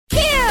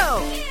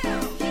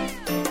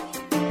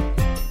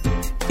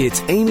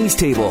It's Amy's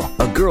Table,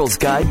 a girl's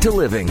guide to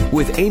living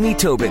with Amy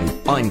Tobin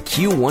on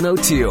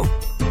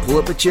Q102. Pull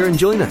up a chair and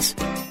join us.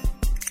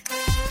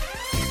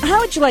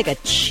 How would you like a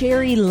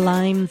cherry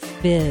lime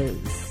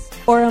fizz,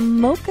 or a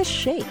mocha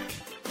shake,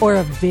 or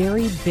a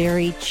very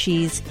berry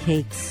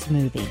cheesecake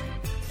smoothie?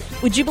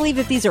 Would you believe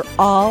that these are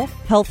all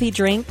healthy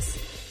drinks?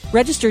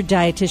 Registered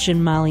dietitian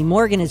Molly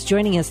Morgan is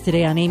joining us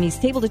today on Amy's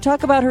Table to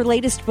talk about her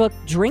latest book,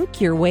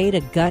 Drink Your Way to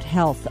Gut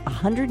Health,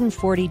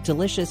 140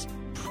 delicious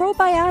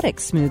probiotic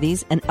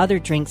smoothies and other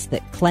drinks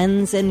that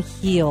cleanse and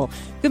heal.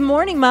 Good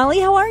morning, Molly.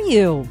 How are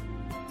you?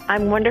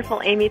 I'm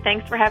wonderful, Amy.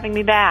 Thanks for having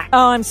me back.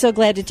 Oh, I'm so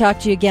glad to talk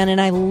to you again, and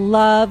I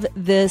love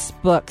this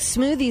book.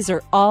 Smoothies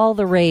are all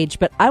the rage,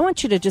 but I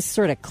want you to just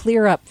sort of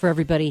clear up for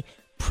everybody.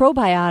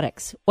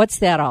 Probiotics, what's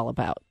that all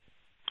about?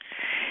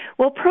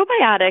 Well,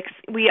 probiotics,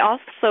 we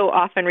also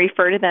often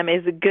refer to them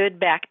as good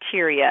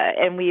bacteria,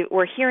 and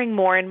we're hearing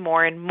more and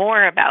more and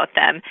more about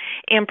them.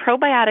 And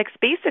probiotics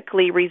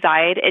basically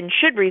reside and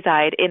should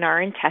reside in our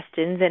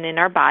intestines and in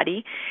our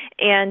body,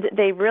 and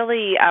they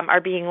really are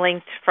being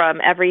linked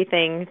from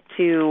everything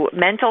to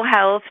mental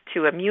health,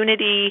 to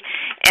immunity,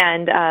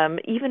 and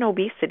even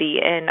obesity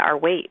and our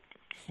weight.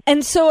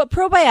 And so a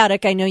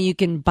probiotic, I know you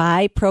can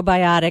buy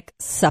probiotic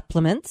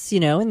supplements,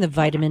 in the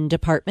vitamin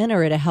department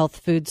or at a health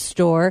food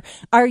store.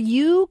 Are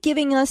you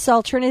giving us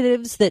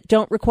alternatives that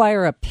don't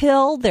require a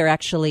pill? They're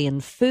actually in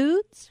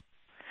foods?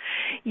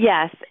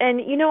 Yes.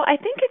 And, I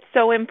think it's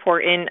so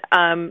important.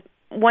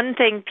 One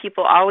thing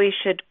people always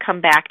should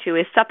come back to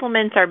is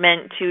supplements are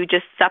meant to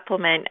just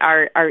supplement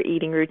our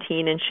eating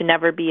routine and should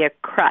never be a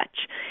crutch.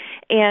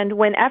 And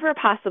whenever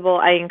possible,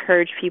 I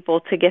encourage people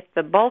to get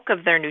the bulk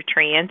of their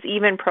nutrients,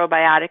 even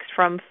probiotics,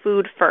 from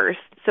food first.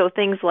 So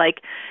things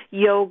like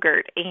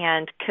yogurt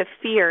and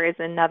kefir is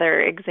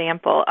another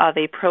example of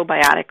a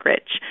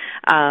probiotic-rich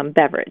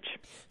beverage.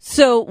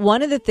 So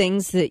one of the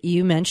things that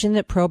you mentioned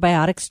that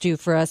probiotics do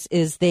for us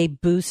is they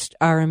boost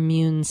our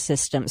immune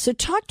system. So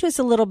talk to us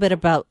a little bit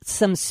about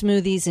some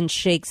smoothies and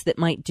shakes that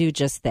might do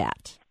just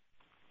that.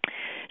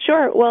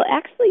 Sure. Well,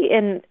 actually,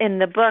 in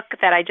the book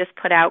that I just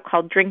put out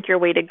called Drink Your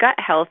Way to Gut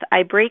Health,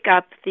 I break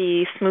up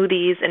the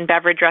smoothies and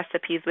beverage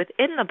recipes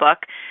within the book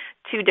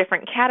to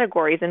different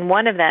categories, and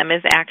one of them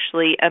is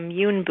actually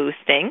immune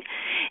boosting.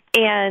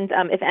 And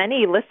if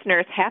any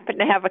listeners happen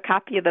to have a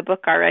copy of the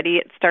book already,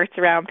 it starts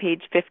around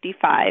page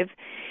 55.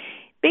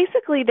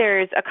 Basically,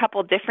 there's a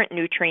couple different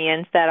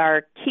nutrients that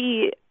are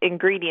key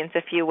ingredients,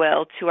 if you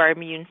will, to our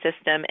immune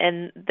system,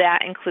 and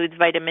that includes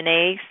vitamin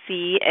A,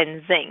 C,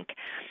 and zinc.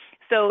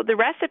 So the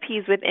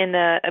recipes within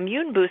the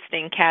immune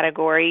boosting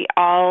category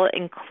all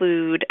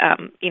include,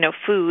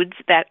 foods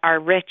that are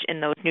rich in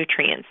those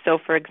nutrients. So,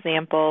 for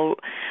example,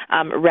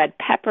 red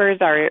peppers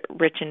are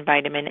rich in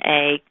vitamin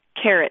A,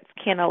 carrots,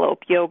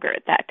 cantaloupe,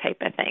 yogurt, that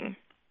type of thing.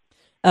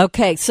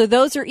 Okay, so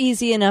those are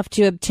easy enough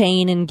to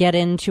obtain and get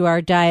into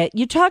our diet.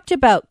 You talked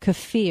about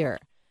kefir.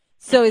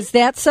 So is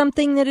that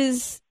something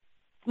that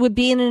would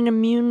be in an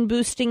immune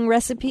boosting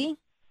recipe?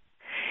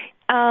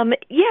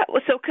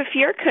 So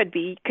kefir could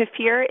be.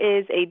 Kefir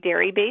is a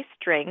dairy-based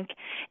drink.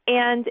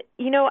 And,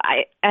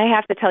 I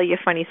have to tell you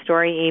a funny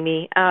story,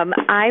 Amy.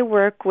 I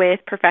work with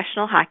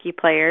professional hockey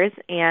players,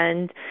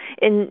 and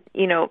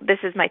this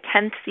is my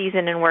 10th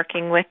season in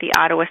working with the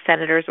Ottawa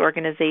Senators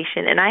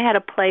organization. And I had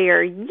a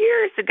player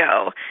years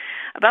ago,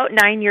 about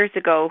 9 years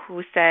ago,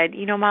 who said,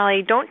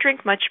 Molly, don't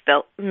drink much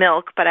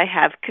milk, but I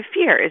have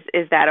kefir.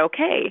 Is that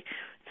okay?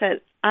 I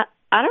said,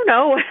 I don't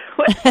know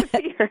what's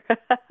kefir.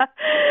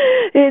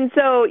 And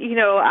so,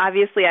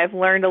 obviously I've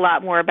learned a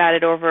lot more about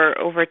it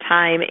over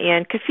time.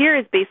 And kefir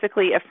is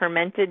basically a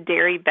fermented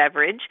dairy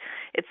beverage.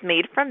 It's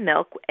made from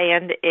milk,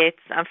 and it's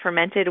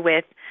fermented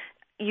with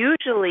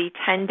usually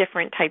 10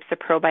 different types of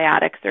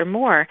probiotics or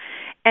more.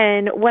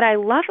 And what I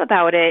love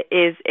about it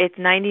is it's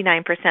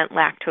 99%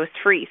 lactose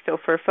free. So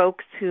for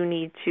folks who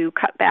need to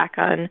cut back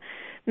on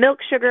milk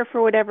sugar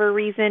for whatever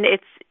reason,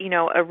 it's,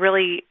 a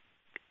really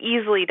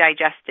easily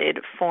digested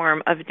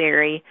form of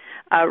dairy,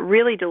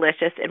 really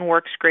delicious, and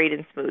works great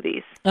in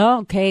smoothies.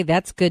 Okay,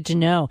 that's good to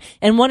know.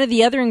 And one of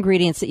the other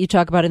ingredients that you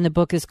talk about in the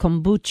book is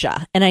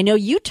kombucha. And I know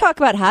you talk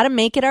about how to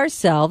make it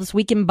ourselves.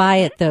 We can buy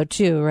it, though,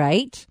 too,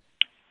 right?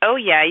 Oh,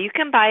 yeah, you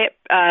can buy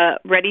it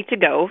ready to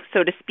go,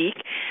 so to speak.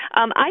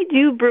 I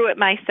do brew it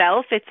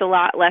myself. It's a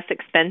lot less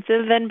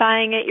expensive than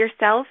buying it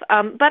yourself,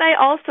 but I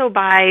also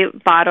buy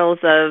bottles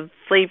of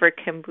flavored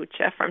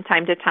kombucha from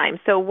time to time.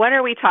 So what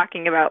are we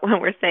talking about when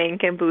we're saying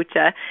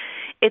kombucha?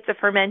 It's a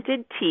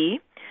fermented tea,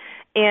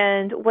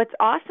 and what's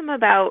awesome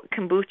about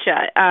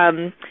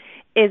kombucha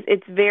is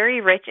it's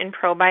very rich in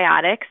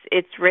probiotics.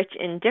 It's rich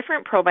in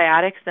different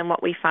probiotics than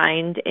what we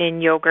find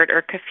in yogurt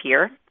or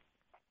kefir.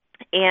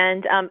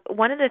 And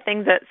one of the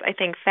things that's, I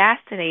think,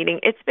 fascinating,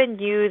 it's been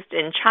used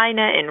in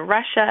China, in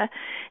Russia,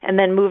 and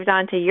then moved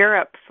on to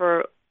Europe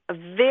for a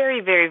very,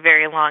 very,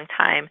 very long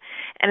time.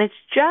 And it's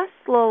just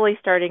slowly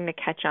starting to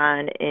catch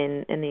on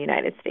in the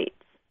United States.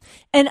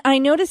 And I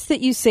noticed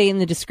that you say in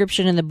the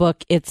description in the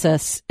book it's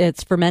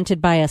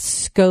fermented by a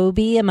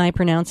SCOBY. Am I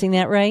pronouncing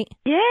that right?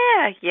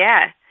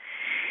 Yeah.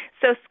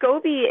 So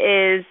SCOBY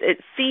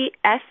it's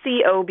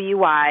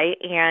SCOBY,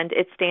 and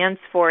it stands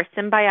for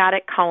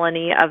Symbiotic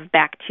Colony of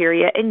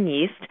Bacteria and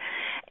Yeast.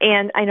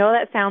 And I know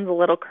that sounds a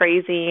little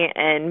crazy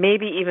and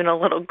maybe even a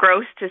little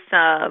gross to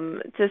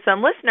some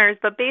listeners,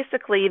 but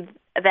basically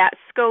that's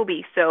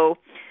SCOBY. So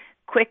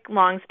quick,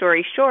 long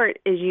story short,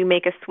 is you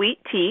make a sweet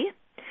tea,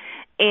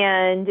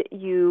 and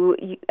you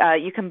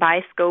can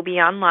buy SCOBY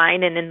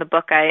online, and in the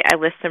book I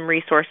list some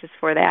resources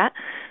for that.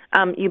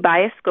 You buy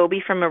a SCOBY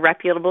from a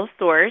reputable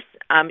source.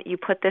 You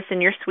put this in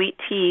your sweet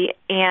tea,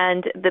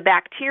 and the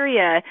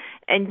bacteria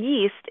and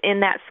yeast in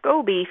that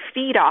SCOBY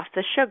feed off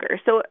the sugar.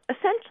 So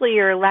essentially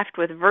you're left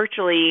with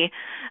virtually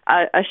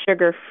a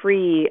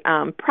sugar-free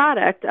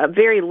product,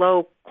 very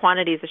low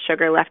quantities of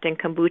sugar left in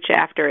kombucha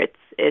after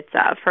it's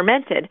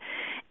fermented.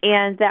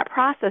 And that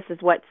process is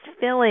what's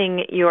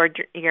filling your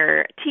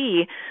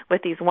tea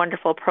with these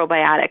wonderful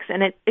probiotics.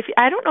 And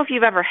I don't know if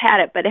you've ever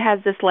had it, but it has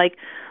this like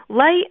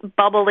light,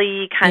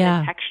 bubbly kind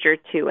of texture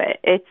to it.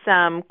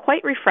 It's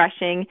quite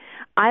refreshing.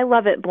 I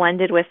love it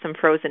blended with some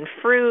frozen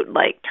fruit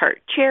like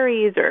tart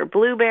cherries or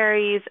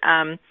blueberries.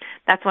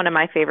 That's one of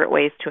my favorite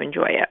ways to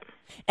enjoy it.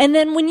 And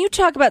then when you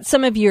talk about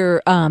some of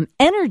your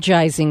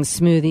energizing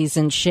smoothies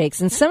and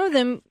shakes, and some of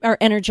them are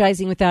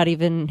energizing without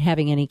even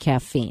having any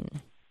caffeine.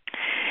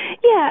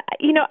 Yeah,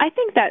 I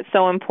think that's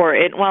so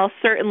important. While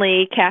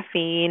certainly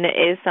caffeine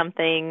is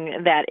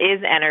something that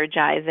is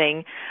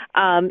energizing,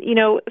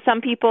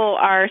 some people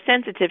are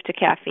sensitive to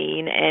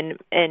caffeine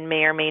and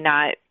may or may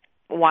not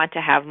want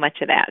to have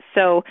much of that.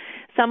 So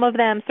some of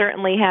them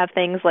certainly have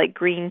things like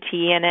green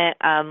tea in it.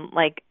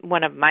 Like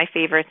one of my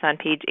favorites on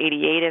page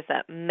 88 is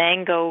a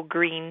mango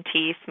green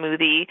tea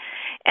smoothie,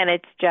 and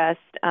it's just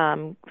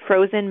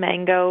frozen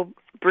mango,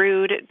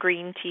 brewed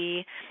green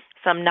tea,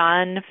 some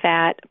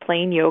non-fat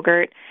plain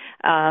yogurt,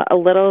 a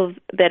little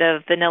bit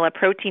of vanilla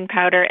protein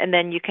powder, and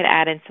then you could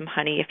add in some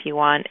honey if you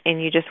want,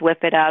 and you just whip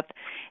it up,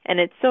 and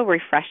it's so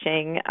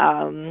refreshing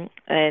and,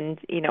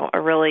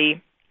 a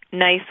really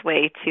nice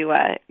way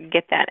to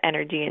get that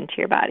energy into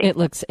your body. It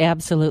looks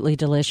absolutely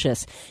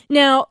delicious.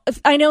 Now,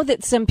 I know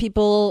that some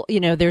people,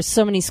 there's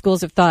so many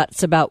schools of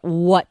thoughts about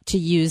what to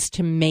use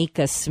to make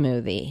a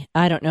smoothie.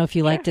 I don't know if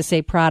you like to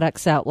say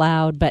products out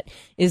loud, but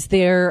is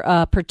there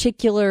a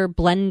particular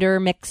blender,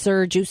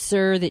 mixer,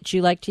 juicer that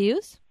you like to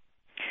use?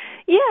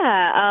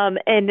 Yeah,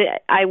 and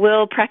I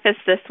will preface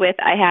this with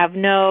I have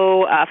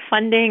no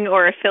funding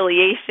or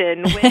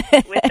affiliation with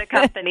the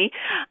company.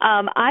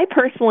 I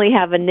personally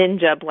have a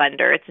Ninja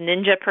blender. It's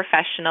Ninja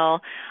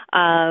Professional.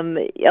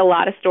 A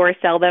lot of stores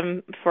sell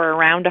them for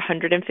around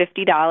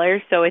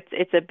 $150, so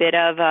it's a bit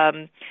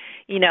of,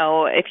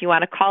 if you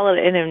want to call it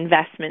an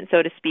investment,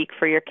 so to speak,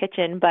 for your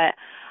kitchen, but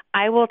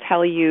I will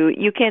tell you,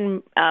 you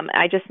can,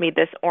 I just made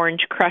this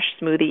orange crush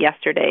smoothie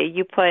yesterday.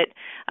 You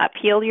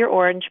peel your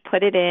orange,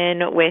 put it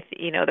in with,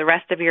 the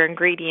rest of your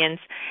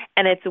ingredients,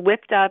 and it's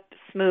whipped up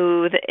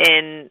smooth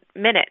in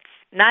minutes.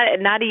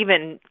 Not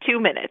even 2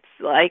 minutes.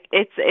 Like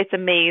it's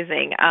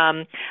amazing.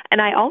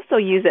 And I also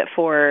use it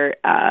for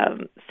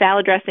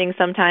salad dressing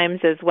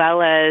sometimes, as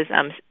well as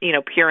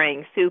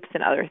pureeing soups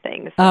and other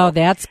things. So. Oh,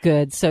 that's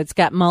good. So it's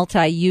got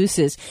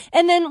multi-uses.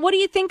 And then what do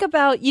you think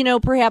about,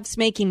 perhaps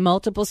making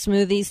multiple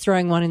smoothies,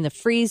 throwing one in the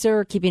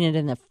freezer, keeping it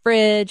in the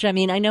fridge? I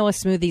mean, I know a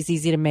smoothie's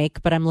easy to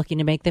make, but I'm looking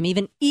to make them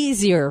even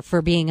easier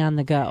for being on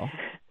the go.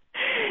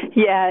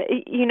 Yeah,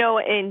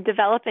 in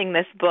developing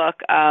this book,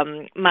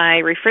 my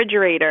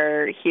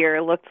refrigerator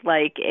here looked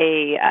like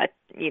a,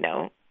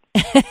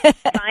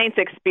 science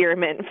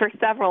experiment for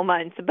several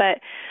months. But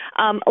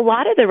a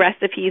lot of the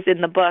recipes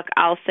in the book,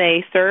 I'll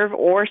say, serve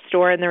or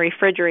store in the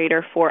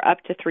refrigerator for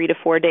up to 3 to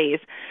 4 days.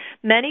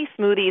 Many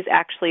smoothies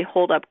actually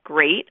hold up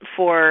great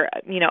for,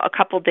 a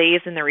couple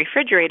days in the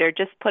refrigerator.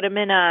 Just put them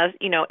in a,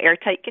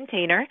 airtight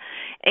container,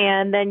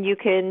 and then you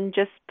can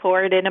just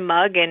pour it in a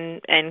mug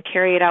and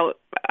carry it out,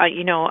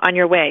 on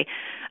your way.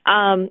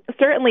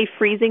 Certainly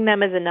freezing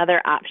them is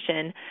another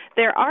option.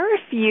 There are a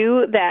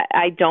few that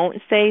I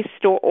don't say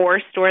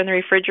store in the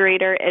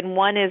refrigerator, and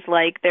one is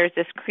like there's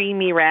this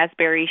creamy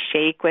raspberry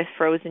shake with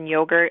frozen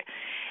yogurt.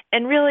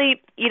 And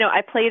really,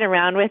 I played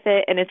around with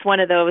it, and it's one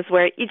of those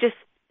where you just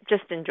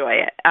enjoy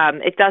it.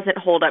 It doesn't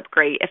hold up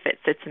great if it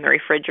sits in the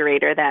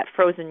refrigerator. That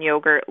frozen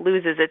yogurt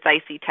loses its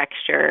icy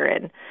texture.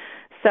 And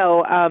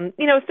so,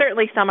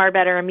 certainly some are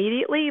better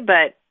immediately,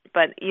 but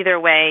either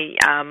way,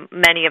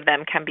 many of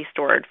them can be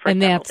stored for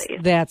several days.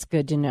 And that's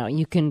good to know.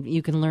 You can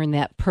learn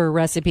that per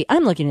recipe.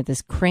 I'm looking at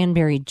this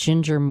cranberry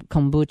ginger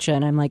kombucha,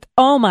 and I'm like,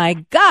 oh my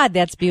God,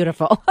 that's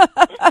beautiful.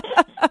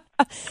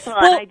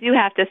 Well, I do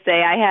have to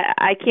say,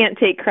 I can't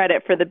take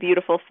credit for the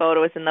beautiful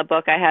photos in the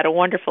book. I had a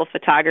wonderful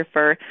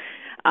photographer.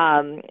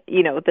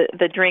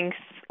 The drinks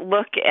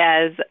look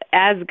as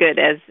good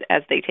as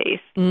they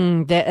taste.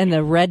 And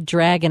the Red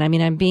Dragon. I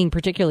mean, I'm being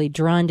particularly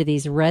drawn to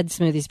these red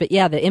smoothies. But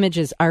yeah, the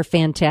images are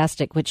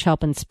fantastic, which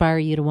help inspire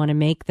you to want to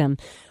make them.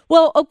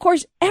 Well, of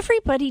course,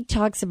 everybody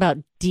talks about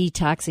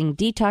detoxing,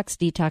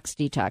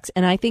 detox.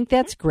 And I think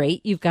that's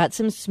great. You've got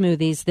some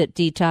smoothies that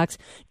detox.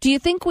 Do you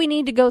think we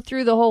need to go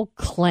through the whole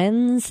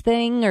cleanse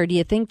thing, or do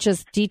you think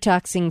just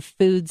detoxing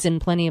foods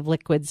and plenty of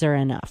liquids are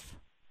enough?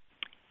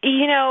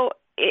 You know,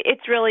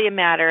 it's really a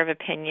matter of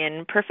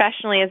opinion.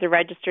 Professionally, as a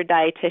registered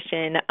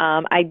dietitian,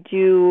 I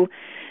do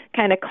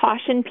kind of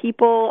caution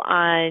people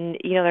on,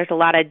 there's a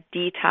lot of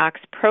detox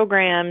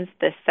programs,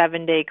 the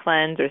 7-day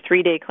cleanse or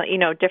 3-day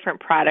cleanse,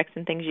 different products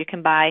and things you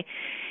can buy.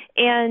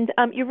 And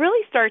you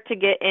really start to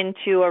get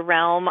into a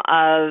realm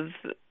of,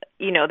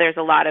 there's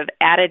a lot of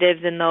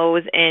additives in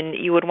those, and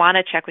you would want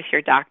to check with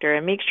your doctor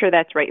and make sure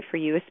that's right for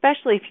you,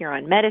 especially if you're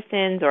on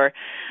medicines or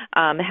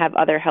have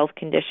other health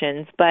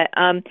conditions. But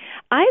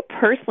I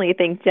personally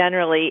think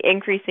generally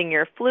increasing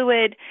your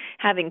fluid,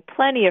 having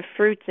plenty of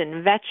fruits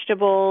and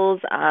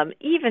vegetables,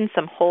 even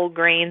some whole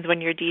grains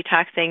when you're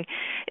detoxing,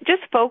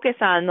 just focus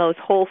on those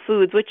whole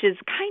foods, which is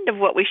kind of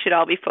what we should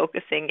all be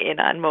focusing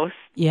in on most,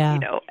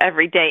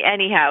 every day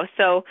anyhow.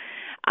 So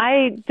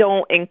I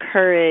don't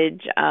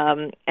encourage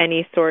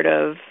any sort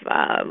of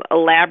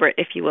elaborate,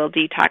 if you will,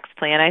 detox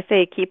plan. I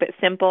say keep it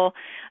simple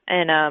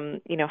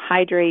and,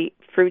 hydrate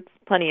fruits,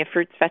 plenty of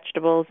fruits,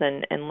 vegetables,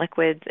 and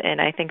liquids.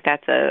 And I think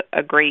that's a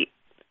great,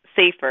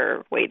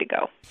 safer way to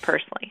go,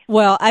 personally.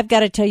 Well, I've got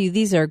to tell you,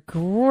 these are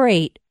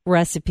great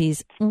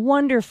recipes,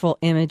 wonderful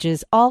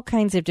images, all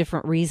kinds of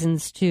different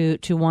reasons to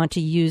want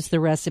to use the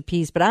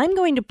recipes. But I'm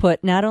going to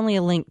put not only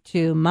a link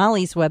to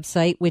Molly's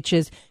website, which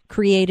is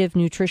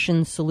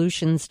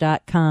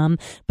creativenutritionsolutions.com,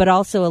 but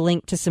also a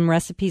link to some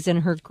recipes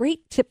in her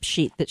great tip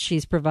sheet that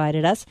she's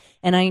provided us.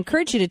 And I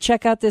encourage you to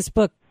check out this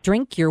book,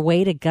 Drink Your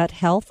Way to Gut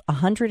Health,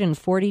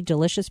 140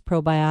 delicious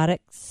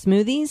probiotic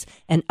smoothies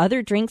and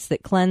other drinks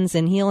that cleanse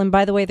and heal. And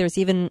by the way, there's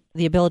even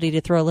the ability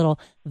to throw a little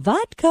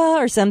vodka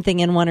or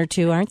something in one or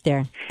two, aren't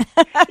there?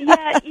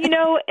 Yeah,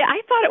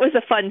 I thought it was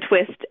a fun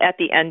twist at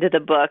the end of the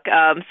book.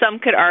 Some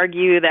could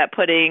argue that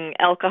putting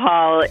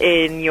alcohol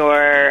in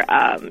your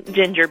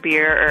ginger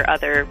beer or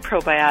other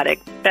probiotic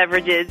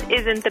beverages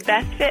isn't the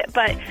best fit,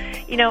 but,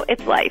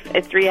 it's life.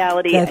 It's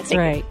reality. That's I think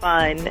right. It's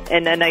fun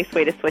and a nice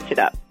way to switch it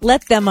up.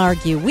 Let them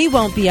argue. We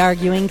won't be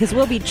arguing because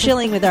we'll be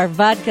chilling with our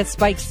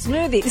vodka-spiked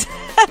smoothies.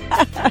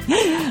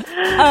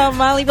 Oh,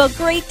 Molly, well,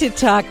 great to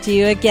talk to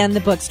you. Again, the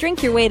book's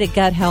Drink Your Way to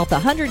Gut Health,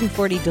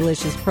 140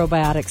 delicious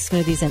probiotic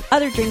smoothies and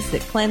other drinks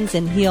that cleanse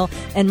and heal.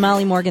 And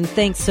Molly Morgan,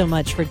 thanks so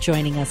much for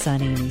joining us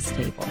on Amy's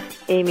Table.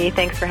 Amy,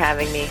 thanks for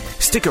having me.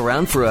 Stick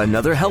around for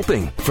another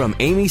helping from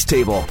Amy's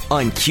Table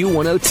on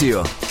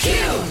Q102. Q!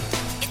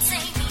 It's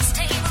Amy's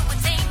Table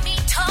with Amy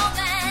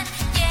Tobin,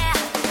 yeah.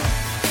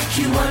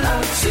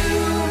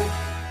 Q102.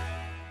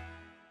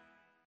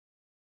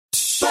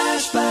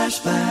 Splash, splash,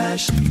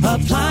 splash.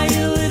 Apply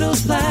a little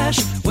splash.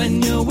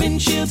 When your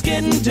windshield's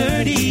getting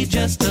dirty,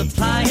 just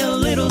apply a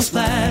little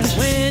splash.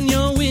 When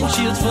your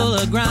windshield's full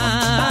of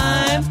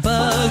grime,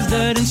 bugs,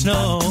 dirt, and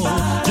snow,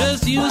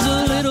 just use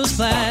a little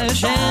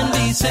splash and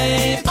be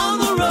safe on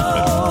the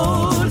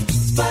road.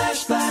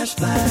 Splash, splash,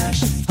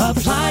 splash.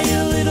 Apply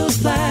a little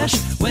splash.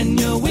 When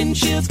your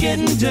windshield's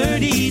getting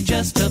dirty,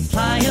 just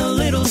apply a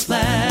little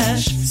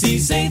splash. See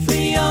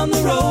safely on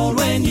the road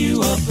when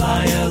you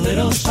apply a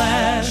little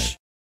splash.